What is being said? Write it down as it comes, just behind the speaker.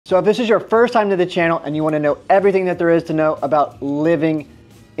So if this is your first time to the channel and you want to know everything that there is to know about living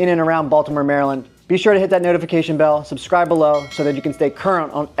in and around Baltimore, Maryland, be sure to hit that notification bell, subscribe below so that you can stay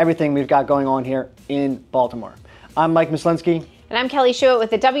current on everything we've got going on here in Baltimore. I'm Mike Mislinski. And I'm Kelly Schuett with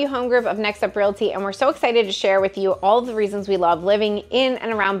the W Home Group of Next Up Realty, and we're so excited to share with you all of the reasons we love living in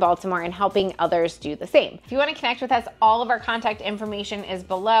and around Baltimore and helping others do the same. If you want to connect with us, all of our contact information is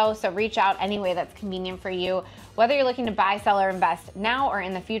below, so reach out any way that's convenient for you. Whether you're looking to buy, sell, or invest now or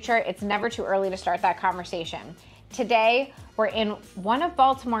in the future, it's never too early to start that conversation. Today, we're in one of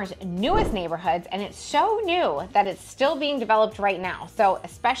Baltimore's newest neighborhoods, and it's so new that it's still being developed right now. So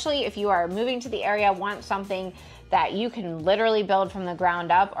especially if you are moving to the area, want something that you can literally build from the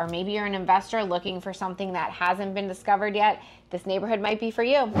ground up, or maybe you're an investor looking for something that hasn't been discovered yet, this neighborhood might be for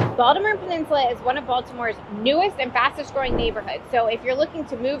you. Baltimore Peninsula is one of Baltimore's newest and fastest growing neighborhoods. So if you're looking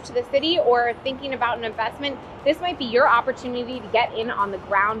to move to the city or thinking about an investment, this might be your opportunity to get in on the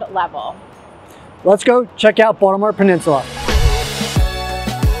ground level. Let's go check out Baltimore Peninsula.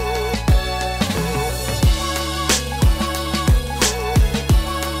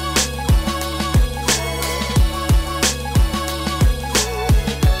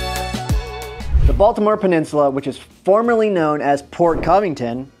 The Baltimore Peninsula, which is formerly known as Port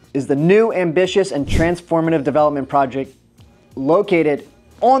Covington, is the new, ambitious, and transformative development project located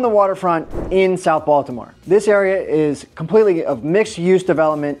on the waterfront in South Baltimore. This area is completely of mixed-use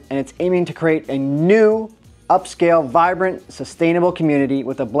development, and it's aiming to create a new, upscale, vibrant, sustainable community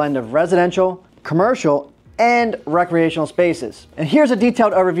with a blend of residential, commercial, and recreational spaces. And here's a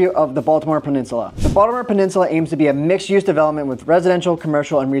detailed overview of the Baltimore Peninsula. The Baltimore Peninsula aims to be a mixed-use development with residential,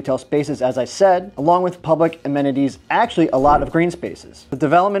 commercial, and retail spaces, as I said, along with public amenities, actually a lot of green spaces. The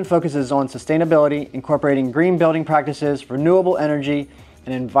development focuses on sustainability, incorporating green building practices, renewable energy,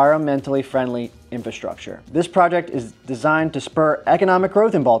 and environmentally friendly infrastructure. This project is designed to spur economic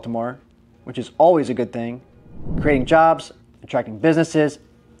growth in Baltimore, which is always a good thing, creating jobs, attracting businesses,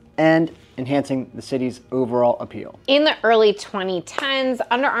 and enhancing the city's overall appeal. In the early 2010s,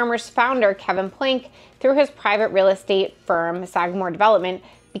 Under Armour's founder, Kevin Plank, through his private real estate firm, Sagamore Development,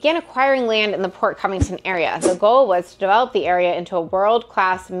 began acquiring land in the Port Covington area. The goal was to develop the area into a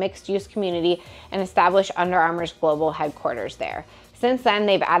world-class mixed-use community and establish Under Armour's global headquarters there. Since then,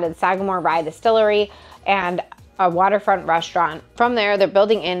 they've added Sagamore Rye Distillery and a waterfront restaurant. From there, they're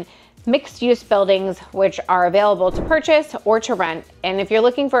building in mixed-use buildings which are available to purchase or to rent. And if you're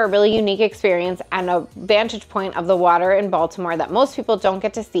looking for a really unique experience and a vantage point of the water in Baltimore that most people don't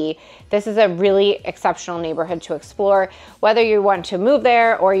get to see, this is a really exceptional neighborhood to explore. Whether you want to move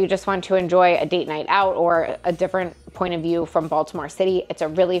there or you just want to enjoy a date night out or a different point of view from Baltimore City, it's a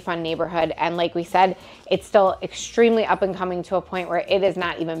really fun neighborhood. And like we said, it's still extremely up and coming to a point where it is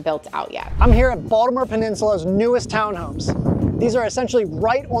not even built out yet. I'm here at Baltimore Peninsula's newest townhomes. These are essentially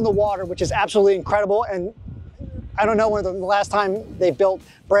right on the water, which is absolutely incredible. And I don't know when the last time they built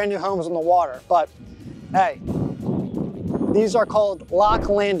brand new homes on the water, but hey, these are called Lock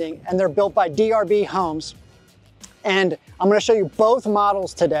Landing, and they're built by DRB Homes. And I'm going to show you both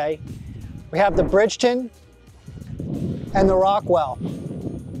models today. We have the Bridgeton and the Rockwell.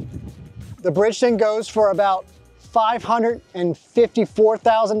 The Bridgeton goes for about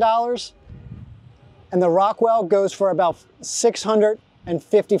 $554,000. And the Rockwell goes for about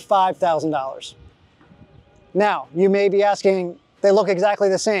 $655,000. Now, you may be asking, they look exactly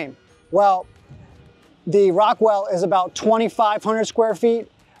the same. Well, the Rockwell is about 2,500 square feet,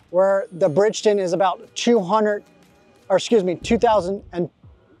 where the Bridgeton is about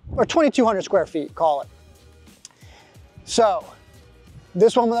 2,200 square feet, call it. So,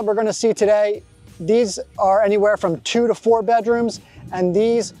 this one that we're gonna see today, these are anywhere from 2 to 4 bedrooms, and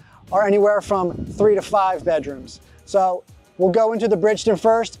these are anywhere from 3 to 5 bedrooms. So we'll go into the Bridgeton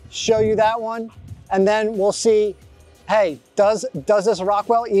first, show you that one, and then we'll see, hey, does this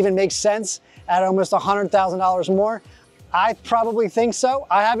Rockwell even make sense at almost $100,000 more? I probably think so.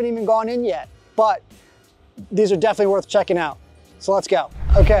 I haven't even gone in yet, but these are definitely worth checking out. So let's go.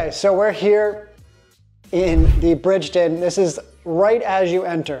 Okay, so we're here in the Bridgeton. This is right as you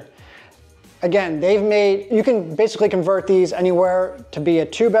enter. Again, you can basically convert these anywhere to be a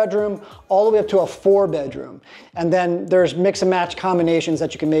 2-bedroom all the way up to a 4-bedroom. And then there's mix and match combinations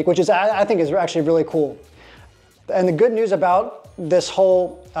that you can make, which is, I think is actually really cool. And the good news about this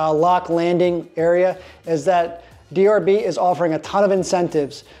whole Lock Landing area is that DRB is offering a ton of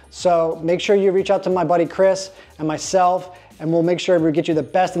incentives. So make sure you reach out to my buddy Chris and myself, and we'll make sure we get you the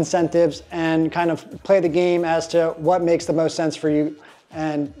best incentives and kind of play the game as to what makes the most sense for you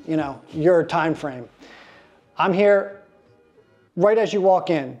and your time frame. I'm here right as you walk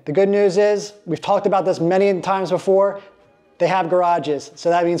in. The good news is, we've talked about this many times before, they have garages,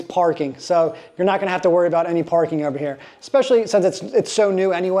 so that means parking. So you're not gonna have to worry about any parking over here, especially since it's so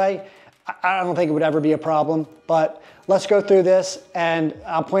new anyway. I don't think it would ever be a problem, but let's go through this and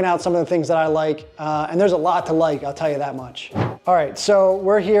I'll point out some of the things that I like. And there's a lot to like, I'll tell you that much. All right, so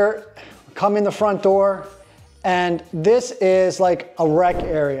we're here, come in the front door, and this is like a rec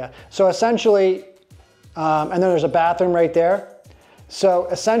area. So essentially, and then there's a bathroom right there. So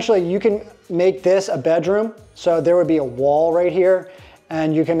essentially you can make this a bedroom. So there would be a wall right here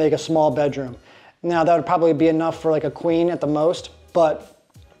and you can make a small bedroom. Now that would probably be enough for like a queen at the most, but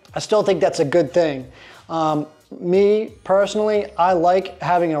I still think that's a good thing. Me personally, I like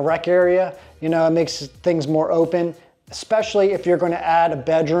having a rec area. You know, it makes things more open, especially if you're going to add a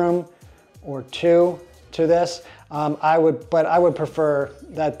bedroom or two to this. I would prefer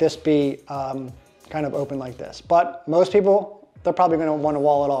that this be kind of open like this. But most people, they're probably going to want to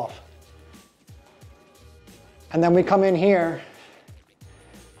wall it off. And then we come in here.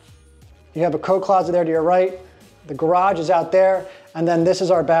 You have a coat closet there to your right. The garage is out there. And then this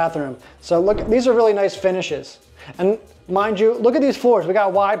is our bathroom. So look, these are really nice finishes. And mind you, look at these floors. We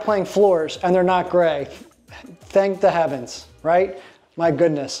got wide plank floors and they're not gray. Thank the heavens, right? My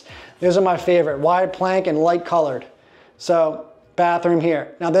goodness. These are my favorite, wide plank and light colored. So bathroom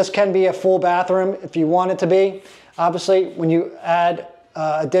here. Now this can be a full bathroom if you want it to be. Obviously, when you add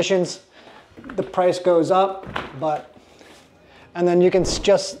additions, the price goes up, and then you can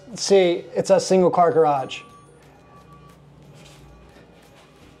just see it's a single car garage.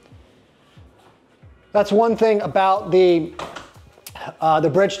 That's one thing about the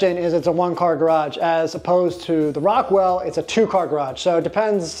Bridgeton is it's a one-car garage, as opposed to the Rockwell, it's a two-car garage. So it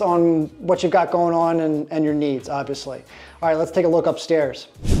depends on what you've got going on and your needs, obviously. All right, let's take a look upstairs.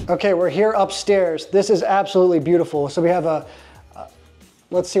 Okay, we're here upstairs. This is absolutely beautiful. So we have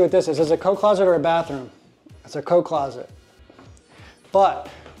let's see what this is. Is it a coat closet or a bathroom? It's a coat closet. But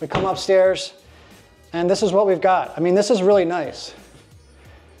we come upstairs and this is what we've got. I mean, this is really nice.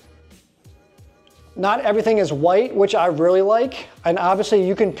 Not everything is white, which I really like. And obviously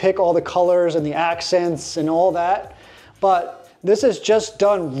you can pick all the colors and the accents and all that, but this is just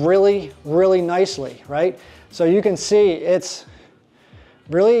done really, really nicely, right? So you can see it's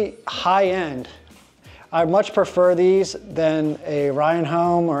really high end. I much prefer these than a Ryan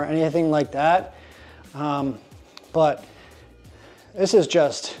home or anything like that. But this is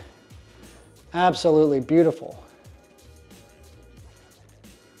just absolutely beautiful.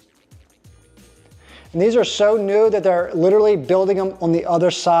 And these are so new that they're literally building them on the other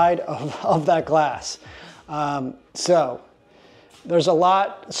side of that glass. So there's a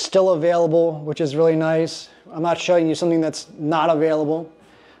lot still available, which is really nice. I'm not showing you something that's not available.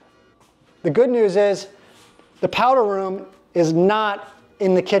 The good news is the powder room is not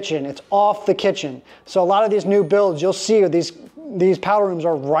in the kitchen. It's off the kitchen. So a lot of these new builds, you'll see these powder rooms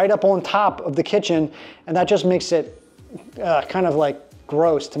are right up on top of the kitchen, and that just makes it kind of like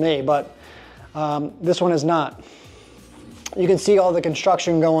gross to me. But this one is not. You can see all the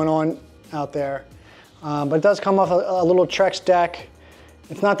construction going on out there. But it does come off a little Trex deck.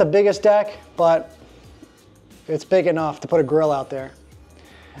 It's not the biggest deck, but it's big enough to put a grill out there.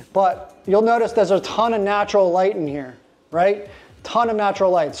 But you'll notice there's a ton of natural light in here, right? Ton of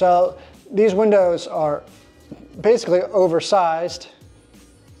natural light. So these windows are basically oversized,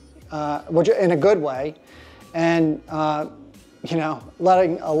 which in a good way. And you know,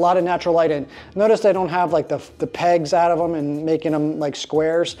 letting a lot of natural light in. Notice they don't have like the pegs out of them and making them like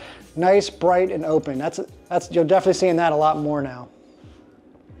squares. Nice, bright, and open. You're definitely seeing that a lot more now.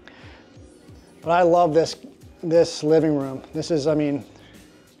 But I love this living room. This is, I mean,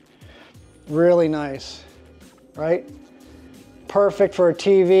 really nice, right? Perfect for a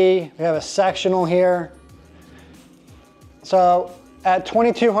TV. We have a sectional here. So at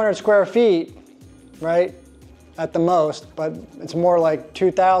 2,200 square feet, right? At the most, but it's more like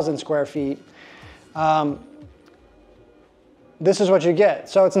 2,000 square feet. This is what you get.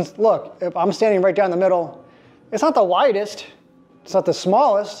 So it's, look, if I'm standing right down the middle, it's not the widest, it's not the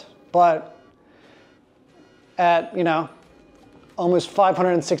smallest, but at, you know, almost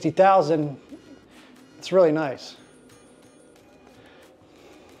 560,000, it's really nice.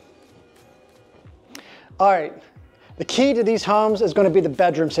 All right, the key to these homes is going to be the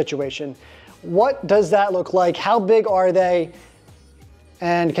bedroom situation. What does that look like? How big are they?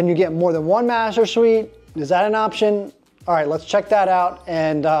 And can you get more than one master suite? Is that an option? All right, let's check that out,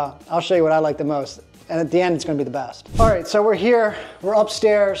 and I'll show you what I like the most. And at the end, it's gonna be the best. All right, so we're here, we're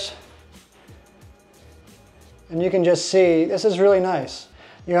upstairs, and you can just see, this is really nice.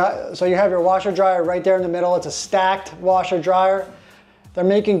 So you have your washer dryer right there in the middle. It's a stacked washer dryer. They're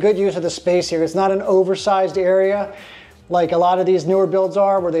making good use of the space here. It's not an oversized area. like a lot of these newer builds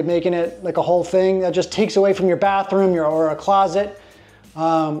are, where they're making it like a whole thing that just takes away from your bathroom or a closet.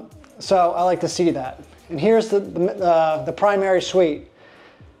 So I like to see that. And here's the primary suite.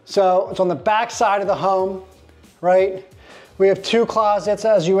 So it's on the back side of the home, right? We have 2 closets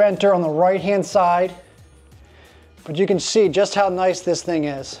as you enter on the right-hand side, but you can see just how nice this thing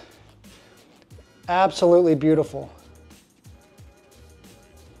is. Absolutely beautiful.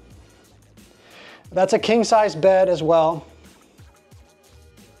 That's a king-size bed as well.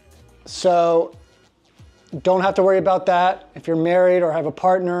 So don't have to worry about that if you're married or have a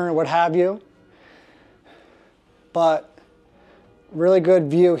partner or what have you. But really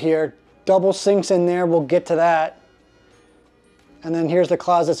good view here. Double sinks in there, we'll get to that. And then here's the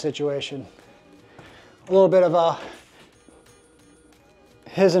closet situation. A little bit of a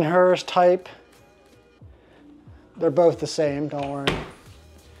his and hers type. They're both the same, don't worry.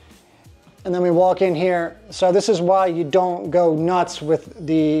 And then we walk in here. So this is why you don't go nuts with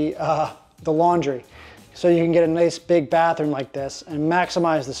the laundry. So you can get a nice big bathroom like this and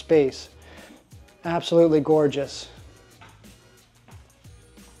maximize the space. Absolutely gorgeous.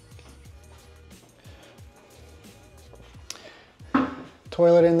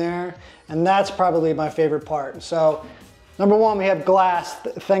 Toilet in there, and that's probably my favorite part. So number one, we have glass.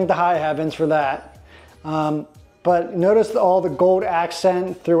 Thank the high heavens for that. But notice all the gold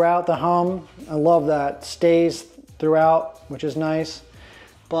accent throughout the home. I love that. Stays throughout, which is nice.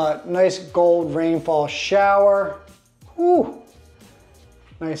 But nice gold rainfall shower. Whew.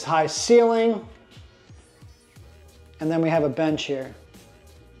 Nice high ceiling. And then we have a bench here.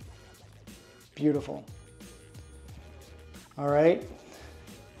 Beautiful. All right.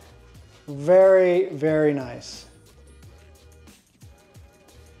 Very, very nice.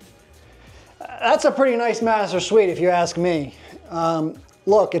 That's a pretty nice master suite if you ask me.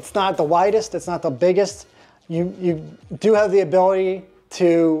 Look, it's not the widest, it's not the biggest. You do have the ability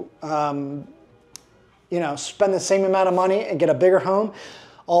to you know, spend the same amount of money and get a bigger home,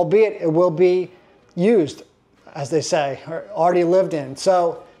 albeit it will be used, as they say, or already lived in.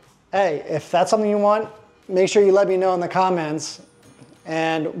 So, hey, if that's something you want, make sure you let me know in the comments,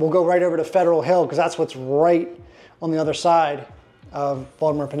 and we'll go right over to Federal Hill, because that's what's right on the other side of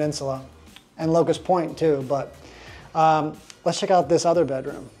Baltimore Peninsula, and Locust Point too. But let's check out this other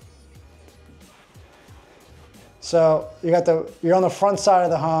bedroom. So you're on the front side of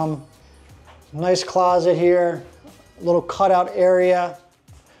the home. Nice closet here, a little cutout area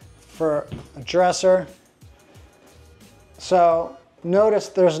for a dresser. So notice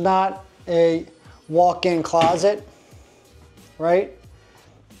there's not a walk-in closet, right?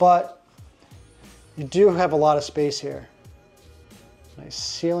 But you do have a lot of space here. Nice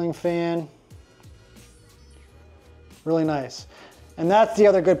ceiling fan. Really nice. And that's the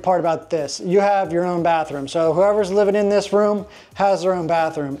other good part about this. You have your own bathroom. So whoever's living in this room has their own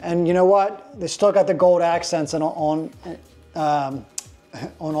bathroom. And you know what? They still got the gold accents on all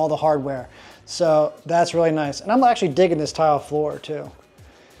the hardware. So that's really nice. And I'm actually digging this tile floor too.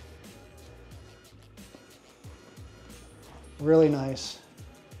 Really nice.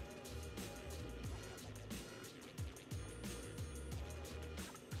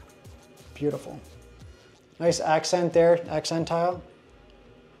 Beautiful. Nice accent there, accent tile.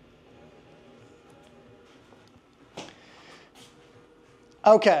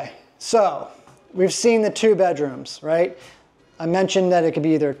 Okay, so we've seen the 2 bedrooms, right? I mentioned that it could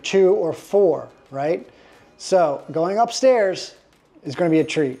be either 2 or 4, right? So going upstairs is going to be a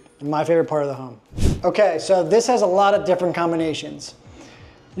treat, my favorite part of the home. Okay, so this has a lot of different combinations.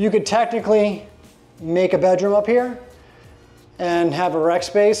 You could technically make a bedroom up here and have a rec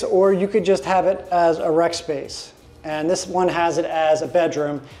space, or you could just have it as a rec space. And this one has it as a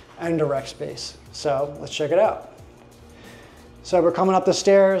bedroom and a rec space. So let's check it out. So we're coming up the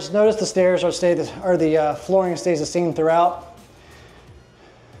stairs. Notice the stairs the flooring stays the same throughout.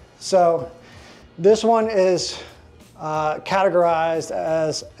 So this one is categorized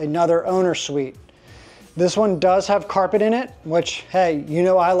as another owner suite. This one does have carpet in it, which, hey, you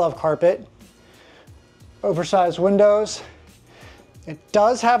know I love carpet. Oversized windows. It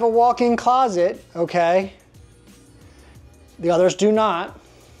does have a walk-in closet, okay? The others do not.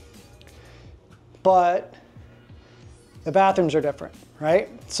 But the bathrooms are different, right?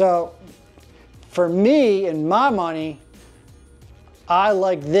 So for me and my money, I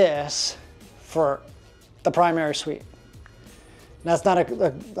like this for the primary suite. That's not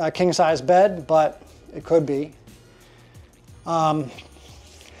a king-size bed, but it could be. So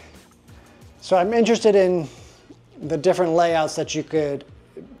I'm interested in the different layouts that you could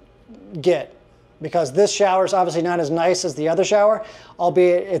get, because this shower is obviously not as nice as the other shower,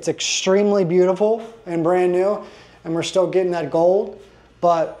 albeit it's extremely beautiful and brand new. and we're still getting that gold,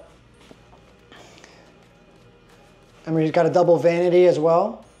 but I mean, he's got a double vanity as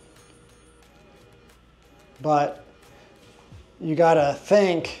well. But you gotta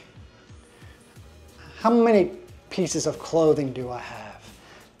think, how many pieces of clothing do I have?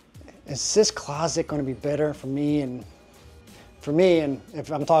 Is this closet gonna be better for me? And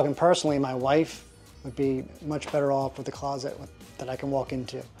if I'm talking personally, my wife would be much better off with the closet that I can walk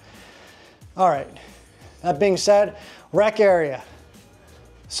into. All right, that being said, rec area.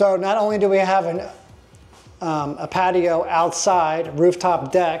 So not only do we have a patio outside,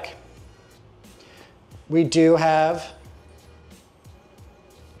 rooftop deck, we do have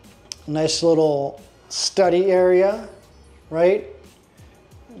a nice little study area, right?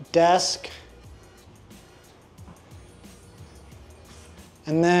 Desk.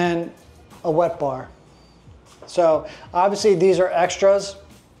 And then a wet bar. So obviously these are extras,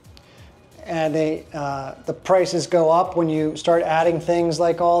 and the prices go up when you start adding things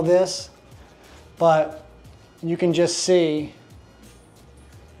like all this, but you can just see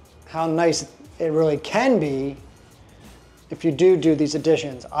how nice it really can be if you do these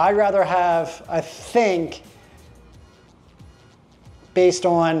additions. I'd rather have, I think, based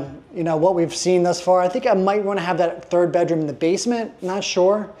on what we've seen thus far, I think I might want to have that third bedroom in the basement. Not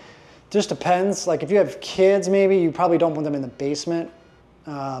sure. Just depends. Like if you have kids, maybe you probably don't want them in the basement.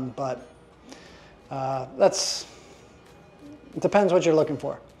 But it depends what you're looking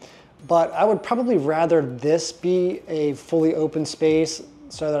for. But I would probably rather this be a fully open space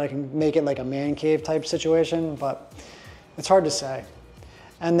so that I can make it like a man cave type situation, but it's hard to say.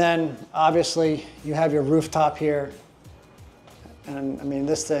 And then obviously you have your rooftop here. And I mean,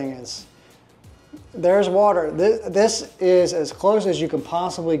 this thing is, there's water. This is as close as you can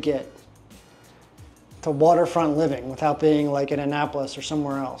possibly get to waterfront living without being like in Annapolis or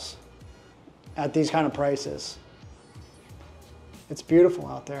somewhere else at these kind of prices. It's beautiful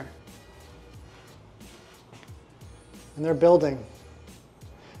out there. And they're building.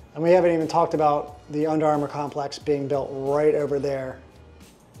 And we haven't even talked about the Under Armour complex being built right over there,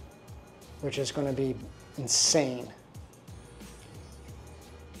 which is going to be insane.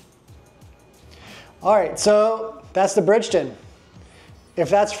 All right, so that's the Bridgeton. If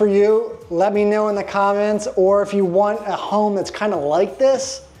that's for you, let me know in the comments, or if you want a home that's kind of like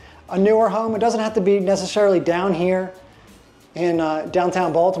this, a newer home. It doesn't have to be necessarily down here in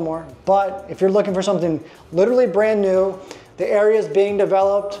downtown Baltimore, but if you're looking for something literally brand new, the area is being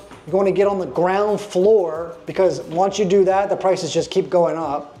developed, you're going to get on the ground floor, because once you do that, the prices just keep going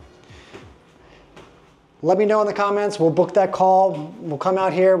up. Let me know in the comments. We'll book that call. We'll come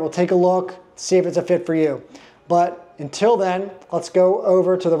out here. We'll take a look, see if it's a fit for you. But until then, let's go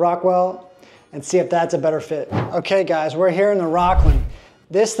over to the Rockwell and see if that's a better fit. Okay, guys, we're here in the Rockland.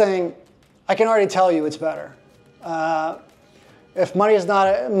 This thing, I can already tell you it's better. If money is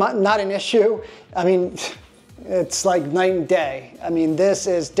not an issue, I mean, it's like night and day. I mean, this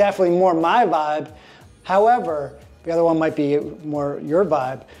is definitely more my vibe. However, the other one might be more your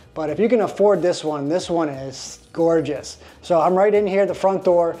vibe. But if you can afford this one is gorgeous. So I'm right in here at the front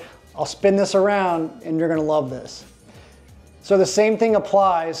door. I'll spin this around and you're gonna love this. So the same thing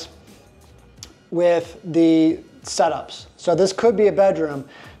applies with the setups. So this could be a bedroom,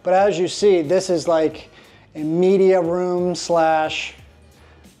 but as you see, this is like a media room slash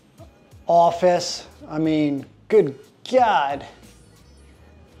office. I mean, good God,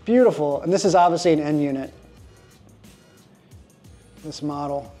 beautiful. And this is obviously an end unit, this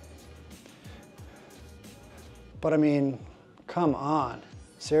model. But I mean, come on,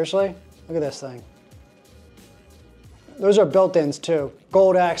 seriously? Look at this thing. Those are built-ins too.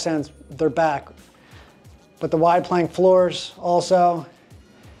 Gold accents, they're back. But the wide plank floors also.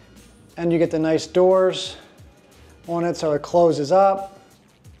 And you get the nice doors on it so it closes up.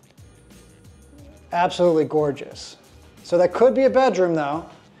 Absolutely gorgeous. So that could be a bedroom though.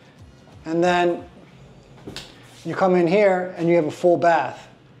 And then you come in here and you have a full bath.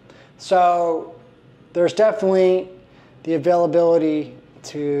 So there's definitely the availability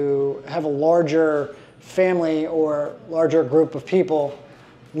to have a larger family or larger group of people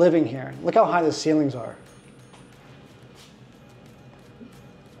living here. Look how high the ceilings are.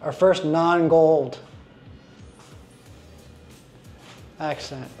 Our first non-gold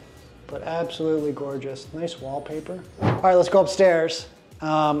accent, but absolutely gorgeous. Nice wallpaper. All right, let's go upstairs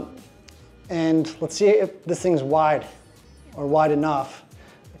and let's see if this thing's wide or wide enough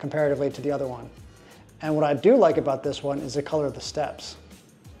comparatively to the other one. And what I do like about this one is the color of the steps.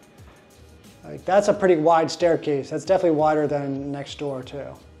 Like, that's a pretty wide staircase. That's definitely wider than next door too.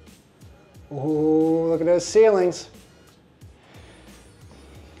 Ooh, look at those ceilings.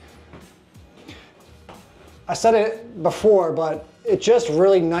 I said it before, but it's just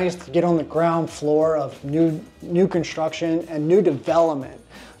really nice to get on the ground floor of new construction and new development.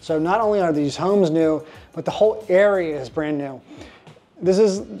 So not only are these homes new, but the whole area is brand new.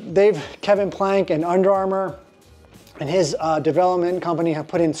 Kevin Plank and Under Armour and his development company have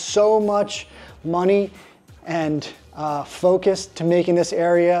put in so much money and focus to making this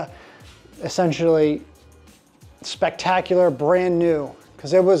area essentially spectacular, brand new,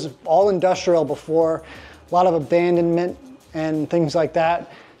 because it was all industrial before, a lot of abandonment and things like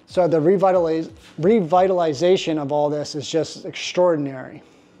that. So the revitalization of all this is just extraordinary.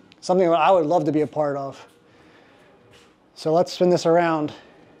 Something that I would love to be a part of. So let's spin this around.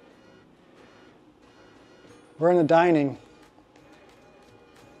 We're in the dining.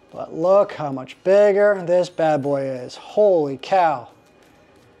 But look how much bigger this bad boy is. Holy cow.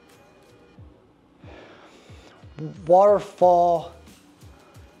 Waterfall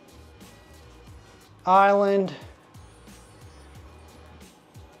island.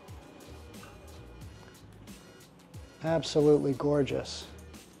 Absolutely gorgeous.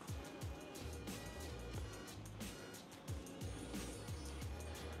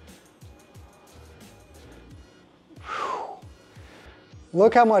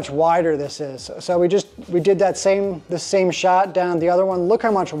 Look how much wider this is. So we did the same shot down the other one. Look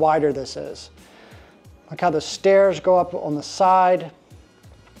how much wider this is. Look how the stairs go up on the side.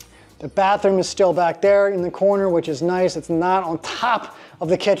 The bathroom is still back there in the corner, which is nice. It's not on top of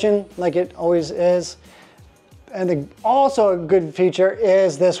the kitchen like it always is. And also a good feature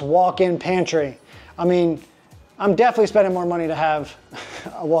is this walk-in pantry. I mean, I'm definitely spending more money to have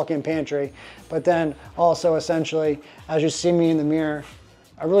a walk-in pantry, but then also essentially, as you see me in the mirror,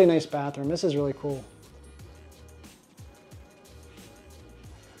 a really nice bathroom. This is really cool.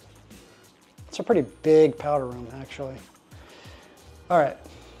 It's a pretty big powder room, actually. All right.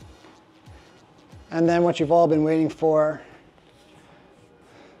 And then what you've all been waiting for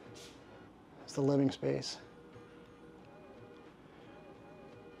is the living space.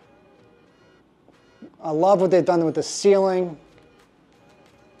 I love what they've done with the ceiling,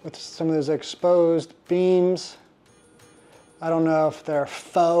 with some of those exposed beams. I don't know if they're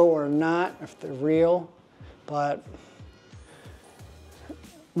faux or not, if they're real, but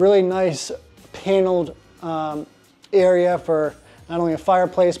really nice paneled area for not only a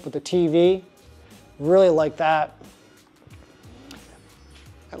fireplace, but the TV. Really like that.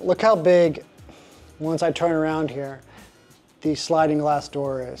 Look how big, once I turn around here, the sliding glass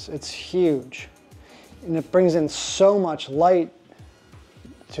door is. It's huge. And it brings in so much light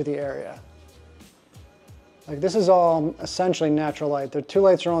to the area. Like, this is all essentially natural light. The two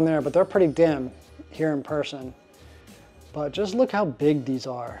lights are on there, but they're pretty dim here in person. But just look how big these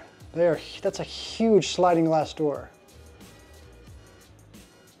are. That's a huge sliding glass door.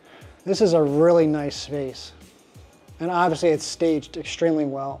 This is a really nice space. And obviously it's staged extremely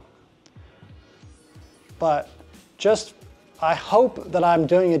well. But I hope that I'm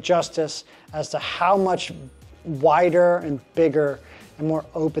doing it justice as to how much wider and bigger and more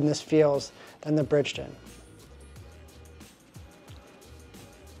open this feels than the Bridgeton.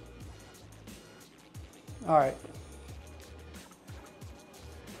 All right.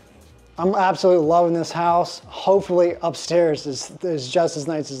 I'm absolutely loving this house. Hopefully upstairs is just as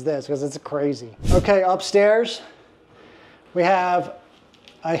nice as this, because it's crazy. Okay, upstairs we have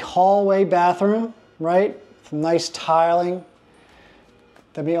a hallway bathroom, right? Some nice tiling.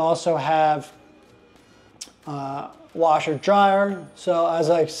 Then we also have washer dryer. So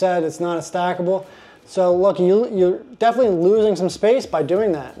as I said, it's not a stackable. So look, you're definitely losing some space by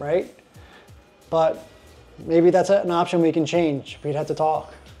doing that, right? But maybe that's an option we can change. We'd have to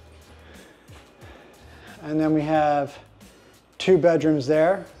talk. And then we have 2 bedrooms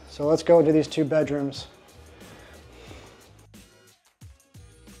there. So let's go to these 2 bedrooms.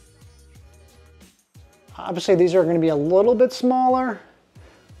 Obviously these are going to be a little bit smaller,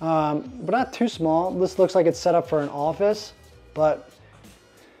 but not too small. This looks like it's set up for an office, but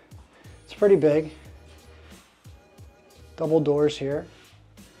it's pretty big. Double doors here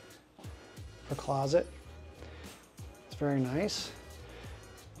for closet. It's very nice.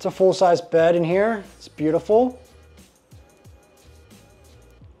 It's a full-size bed in here. It's beautiful.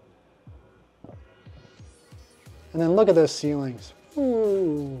 And then look at those ceilings.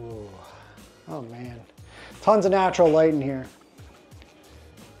 Ooh. Oh man. Tons of natural light in here.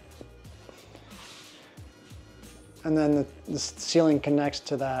 And then the ceiling connects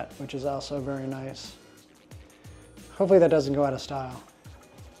to that, which is also very nice. Hopefully that doesn't go out of style.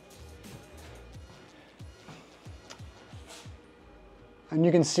 And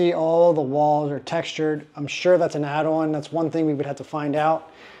you can see all the walls are textured. I'm sure that's an add-on. That's one thing we would have to find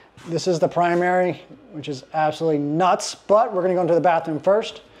out. This is the primary, which is absolutely nuts, but we're gonna go into the bathroom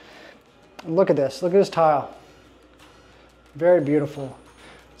first. And look at this tile. Very beautiful.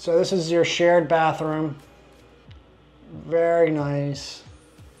 So this is your shared bathroom. Very nice.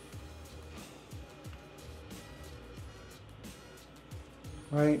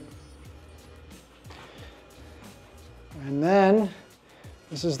 Right. And then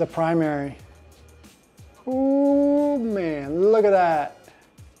this is the primary. Oh man, look at that.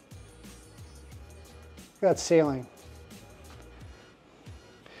 Look at that ceiling.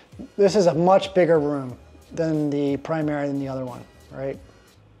 This is a much bigger room than the primary than the other one, right?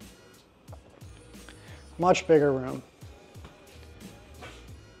 Much bigger room.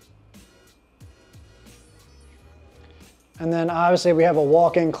 And then obviously we have a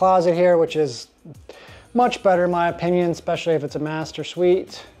walk-in closet here, which is much better in my opinion, especially if it's a master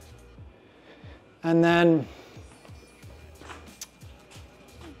suite. And then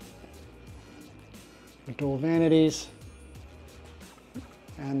dual vanities.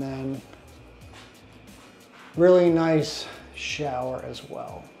 And then really nice shower as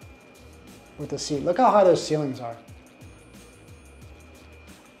well with the seat. Look how high those ceilings are.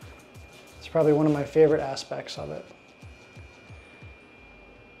 It's probably one of my favorite aspects of it.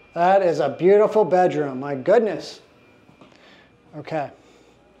 That is a beautiful bedroom, my goodness. Okay.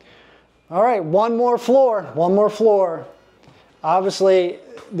 All right, one more floor. Obviously,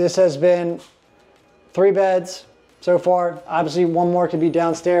 this has been 3 beds so far. Obviously, one more could be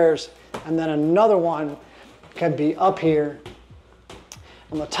downstairs, and then another one could be up here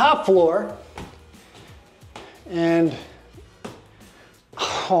on the top floor. And,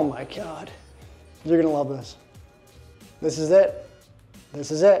 oh my God, you're gonna love this. This is it. This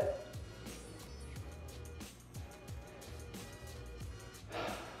is it.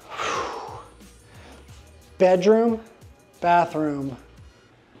 Bedroom, bathroom,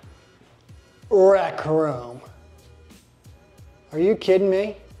 rec room. Are you kidding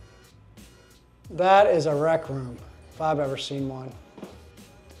me? That is a rec room, if I've ever seen one.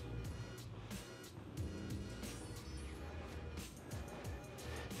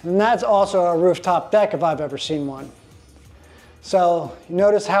 And that's also a rooftop deck if I've ever seen one. So you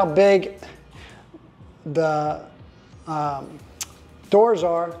notice how big the doors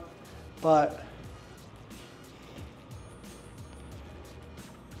are, but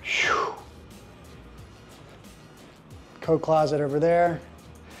whew. Coat closet over there.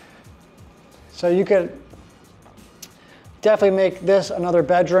 So you could definitely make this another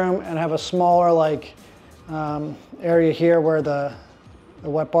bedroom and have a smaller like area here where the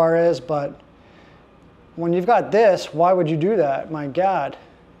wet bar is, but when you've got this, why would you do that? My God.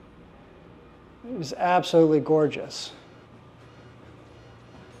 It's absolutely gorgeous.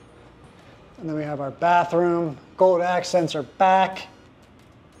 And then we have our bathroom. Gold accents are back.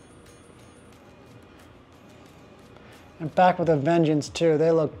 And back with a vengeance too. They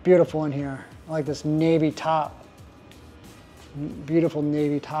look beautiful in here. I like this navy top. Beautiful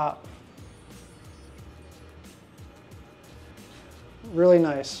navy top. Really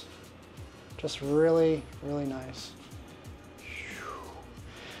nice. Just really, really nice.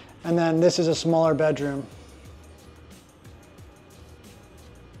 And then this is a smaller bedroom.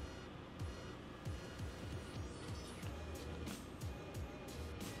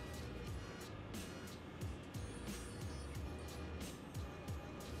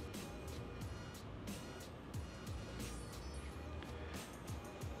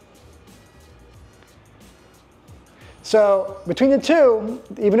 So between the two,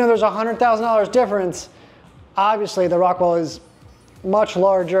 even though there's $100,000 difference, obviously the Rockwell is much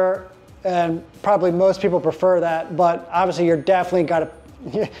larger, and probably most people prefer that. But obviously you're definitely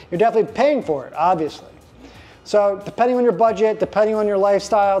paying for it, obviously. So depending on your budget, depending on your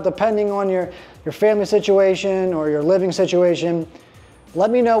lifestyle, depending on your family situation or your living situation,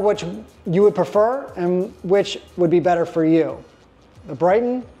 let me know which you would prefer and which would be better for you, the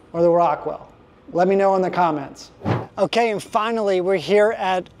Brighton or the Rockwell. Let me know in the comments. Okay, and finally, we're here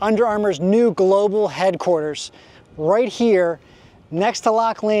at Under Armour's new global headquarters, right here next to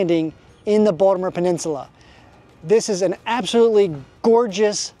Lock Landing in the Baltimore Peninsula. This is an absolutely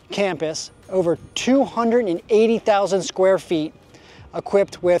gorgeous campus, over 280,000 square feet,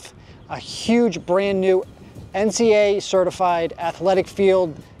 equipped with a huge brand new NCAA certified athletic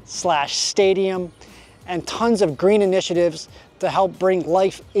field / stadium, and tons of green initiatives to help bring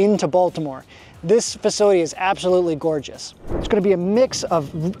life into Baltimore. This facility is absolutely gorgeous. It's going to be a mix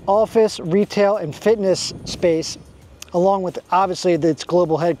of office, retail, and fitness space, along with obviously its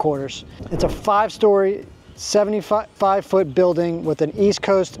global headquarters. It's a 5-story, 75-foot building with an East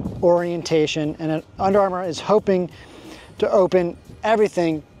Coast orientation, and Under Armour is hoping to open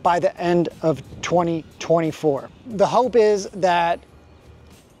everything by the end of 2024. The hope is that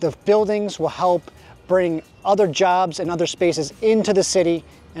the buildings will help bring other jobs and other spaces into the city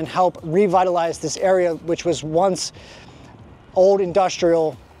and help revitalize this area, which was once old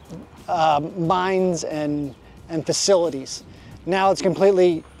industrial mines and facilities. Now it's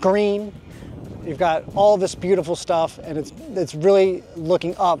completely green. You've got all this beautiful stuff, and it's really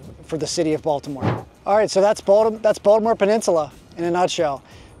looking up for the city of Baltimore. All right, so that's Baltimore Peninsula in a nutshell.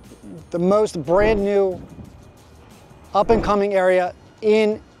 The most brand new, up and coming area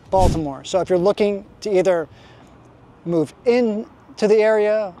in Baltimore. So if you're looking to either move into the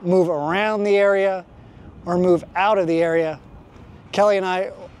area, move around the area, or move out of the area, Kelly and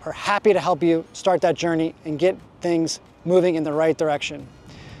I are happy to help you start that journey and get things moving in the right direction.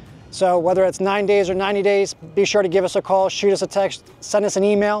 So whether it's 9 days or 90 days, be sure to give us a call, shoot us a text, send us an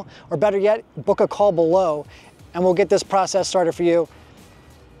email, or better yet, book a call below, and we'll get this process started for you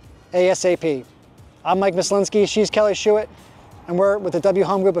ASAP. I'm Mike Mislinski, she's Kelly Schuett, and we're with the W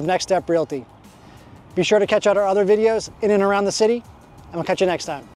Home Group of Next Step Realty. Be sure to catch out our other videos in and around the city, and we'll catch you next time.